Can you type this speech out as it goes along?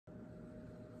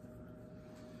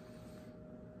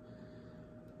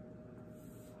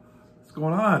What's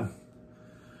going on?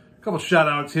 A couple shout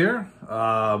outs here.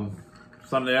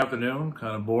 Sunday afternoon,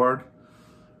 kind of bored.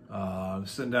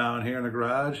 Sitting down here in the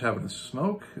garage having a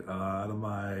smoke out of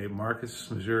my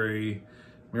Marcus, Missouri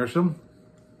Meerschaum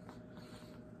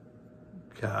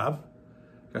cab.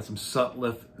 Got some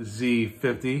Sutliff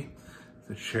Z50. It's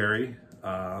a cherry.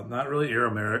 Not really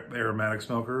aromatic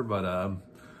smoker, but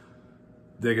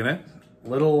digging it.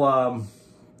 Little,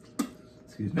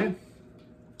 excuse me.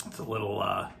 It's a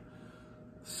little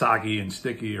soggy and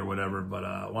sticky or whatever,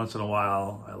 but once in a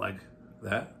while I like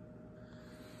that.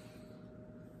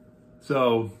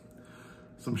 So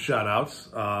some shout outs.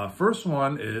 First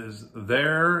one is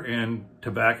There and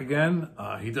To Back Again.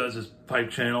 He does his pipe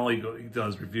channel. He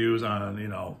does reviews on, you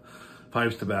know,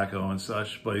 pipes, tobacco and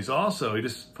such, but he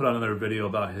just put out another video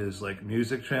about his like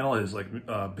music channel, his like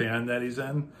band that he's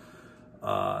in.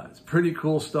 It's pretty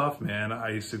cool stuff, man.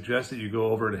 I suggest that you go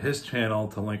over to his channel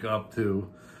to link up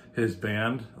to his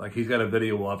band. Like, he's got a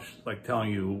video up like telling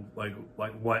you like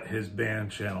what his band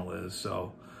channel is.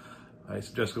 So I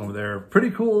suggest going over there.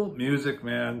 Pretty cool music,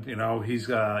 man. You know,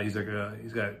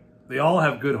 they all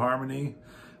have good harmony.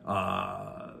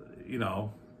 You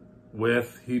know,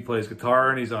 he plays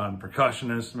guitar and he's on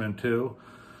percussion instrument too.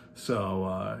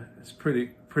 So it's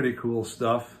pretty cool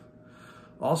stuff.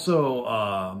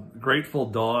 Also, Grateful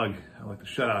Dog, I'd like to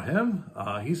shout out him.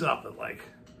 He's up at like,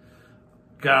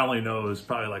 God only knows,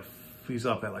 probably like, he's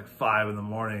up at like 5 in the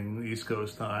morning, East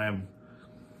Coast time,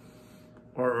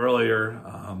 or earlier.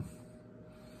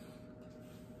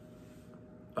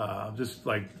 Just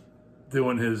like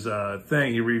doing his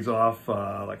thing. He reads off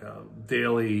like a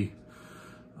daily,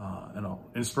 you know,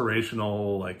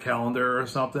 inspirational like calendar or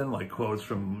something, like quotes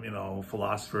from, you know,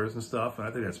 philosophers and stuff. And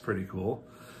I think that's pretty cool.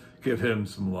 Give him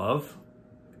some love.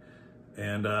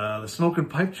 And the Smoking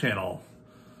Pipe channel.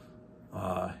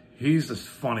 He's just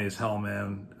funny as hell,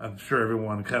 man. I'm sure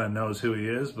everyone kind of knows who he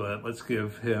is, but let's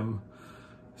give him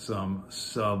some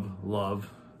sub love.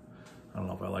 I don't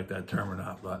know if I like that term or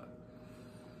not, but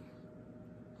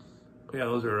yeah,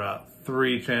 those are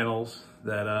 3 channels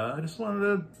that I just wanted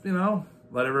to, you know,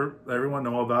 let everyone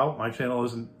know about. My channel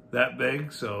isn't that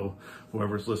big, so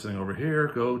whoever's listening over here,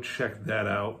 go check that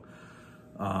out.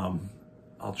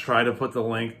 I'll try to put the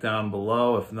link down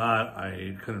below. If not,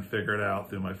 I couldn't figure it out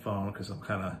through my phone because I'm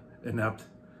kind of inept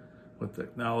with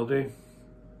technology.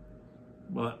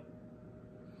 But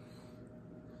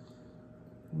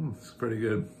it's pretty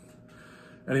good.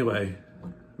 Anyway,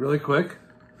 really quick,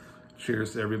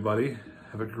 cheers to everybody.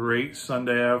 Have a great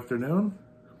Sunday afternoon.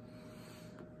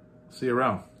 See you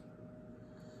around.